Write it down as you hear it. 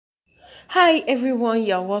Hi everyone,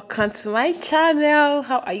 you're welcome to my channel.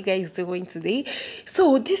 How are you guys doing today?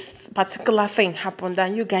 So this particular thing happened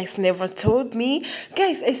and you guys never told me.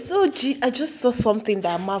 Guys, I just saw something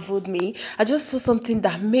that marveled me. I just saw something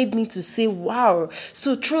that made me to say wow.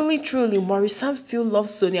 So truly Maurice Sam still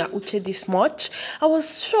loves Sonia Uche this much. I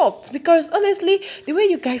was shocked because honestly the way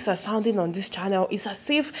you guys are sounding on this channel is as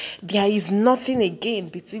if there is nothing again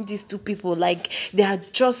between these two people, like they are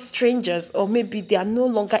just strangers, or maybe they are no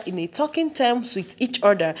longer in a talking terms with each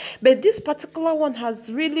other. But this particular one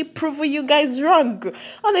has really proven you guys wrong,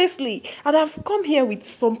 honestly. And I've come here with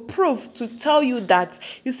some proof to tell you that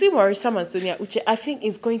you see Maurice and Sonia Uche, I think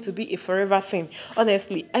is going to be a forever thing.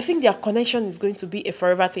 Honestly, I think their connection is going to be a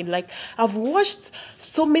forever thing. Like, I've watched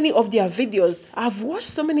so many of their videos, I've watched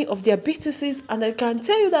so many of their BTCs, and I can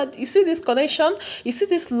tell you that you see this connection, you see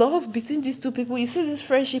this love between these two people, you see this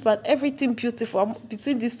friendship and everything beautiful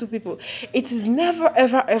between these two people. It is never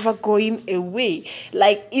ever going away.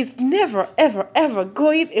 Like, it's never ever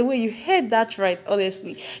going away. You heard that right,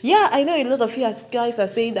 honestly. Yeah, I know a lot of you guys are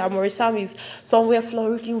saying that Maurice Sam is somewhere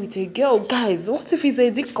flirting with a girl. Guys, what if it's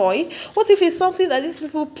a decoy? What if it's something that these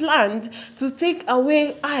people planned to take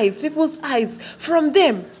away people's eyes from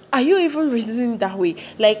them? Are you even reasoning that way?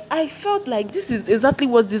 Like, I felt like this is exactly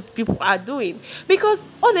what these people are doing,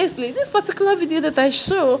 because honestly this particular video that I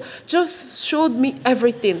saw just showed me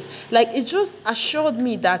everything. Like, it just assured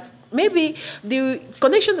me that maybe the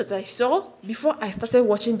connection that I saw before I started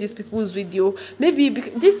watching these people's video, maybe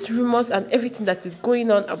these rumors and everything that is going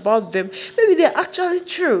on about them, maybe they're actually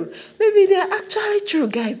true. Maybe they're actually true,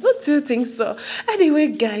 guys. Don't you think so? Anyway,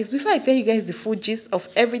 guys, before I tell you guys the full gist of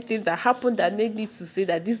everything that happened that made me to say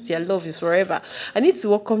that this their love is forever, I need to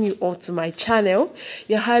welcome you all to my channel.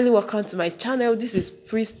 You're highly welcome to my channel. This is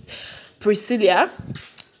Priscillia.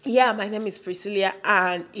 Yeah, my name is Priscillia,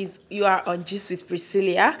 and you are on Gist with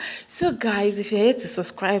Priscillia. So guys, if you're here to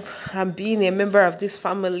subscribe and being a member of this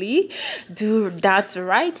family, do that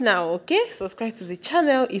right now. Okay, subscribe to the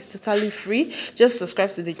channel. It's totally free. Just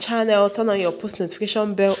subscribe to the channel, turn on your post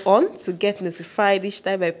notification bell on to get notified each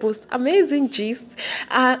time I post amazing gist.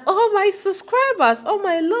 And all my subscribers, all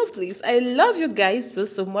my lovelies, I love you guys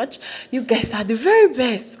so much. You guys are the very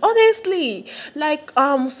best, honestly. Like,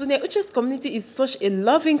 Sonia Uche's community is such a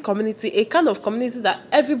loving community, a kind of community that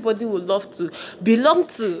everybody would love to belong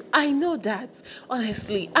to. I know that,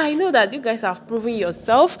 honestly. I know that you guys have proven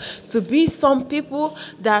yourself to be some people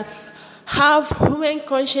that have human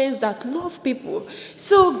conscience, that love people.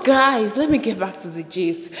 So guys, let me get back to the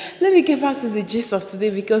gist. Let me get back to the gist of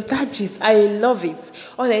today, because that gist, I love it,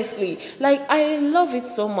 honestly. Like, I love it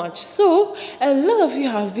so much. So a lot of you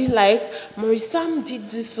have been like, Maurice Sam did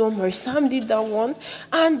this one, Maurice Sam did that one,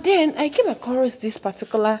 and then I came across this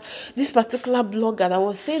particular blogger that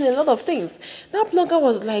was saying a lot of things. That blogger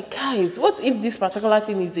was like, guys, what if this particular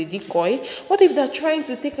thing is a decoy? What if they're trying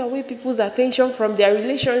to take away people's attention from their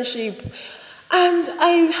relationship? And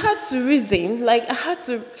I had to reason, like, I had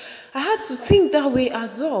to think that way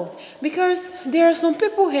as well, because there are some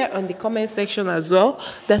people here on the comment section as well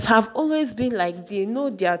that have always been like, they know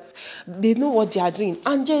what they are doing.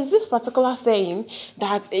 And there's this particular saying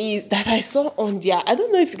that I saw on there. I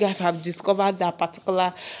don't know if you guys have discovered that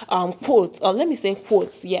particular quote, or let me say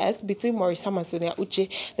quotes, yes, between Maurice Sam and Sonia Uche.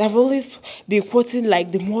 They've always been quoting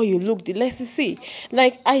like, the more you look, the less you see.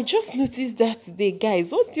 Like, I just noticed that today,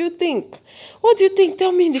 guys. What do you think? What do you think?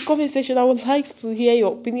 Tell me in the comment section. I would like to hear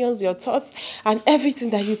your opinions, your thoughts, and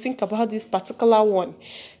everything that you think about this particular one.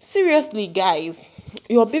 Seriously, guys,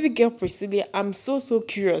 your baby girl Priscilla, I'm so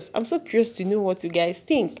curious. I'm so curious to know what you guys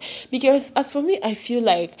think, because as for me, I feel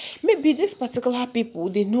like maybe these particular people,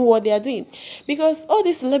 they know what they are doing, because all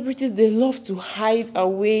these celebrities, they love to hide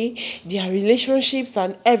away their relationships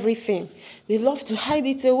and everything. They love to hide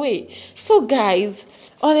it away. So guys,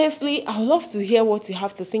 honestly, I would love to hear what you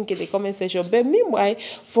have to think in the comment section. But meanwhile,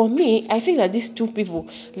 for me, I think that these two people,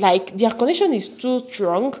 like, their connection is too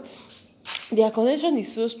strong. Their connection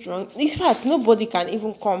is so strong. In fact, nobody can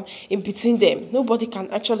even come in between them. Nobody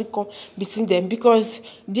can actually come between them, because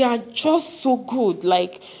they are just so good.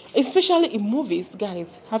 Like, especially in movies,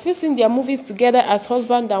 guys. Have you seen their movies together as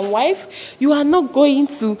husband and wife? You are not going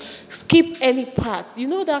to skip any part. You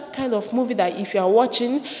know that kind of movie that if you are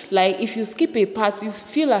watching, like, if you skip a part, you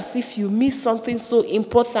feel as if you miss something so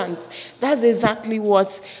important. That's exactly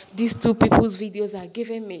what these two people's videos are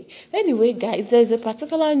giving me. Anyway, guys, there's a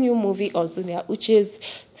particular new movie on Sonia Uche's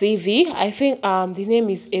TV. I think the name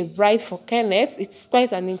is A Bride for Kenneth. It's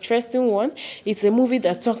quite an interesting one. It's a movie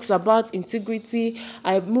that talks about integrity,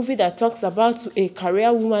 a movie that talks about a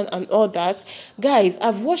career woman and all that. Guys,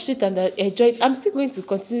 I've watched it and I enjoyed it. I'm still going to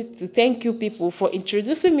continue to thank you people for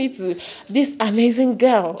introducing me to this amazing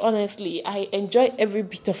girl. Honestly, I enjoy every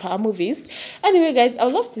bit of her movies. Anyway, guys, I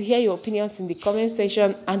would love to hear your opinions in the comment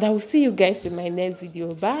section, and I will see you guys in my next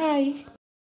video. Bye.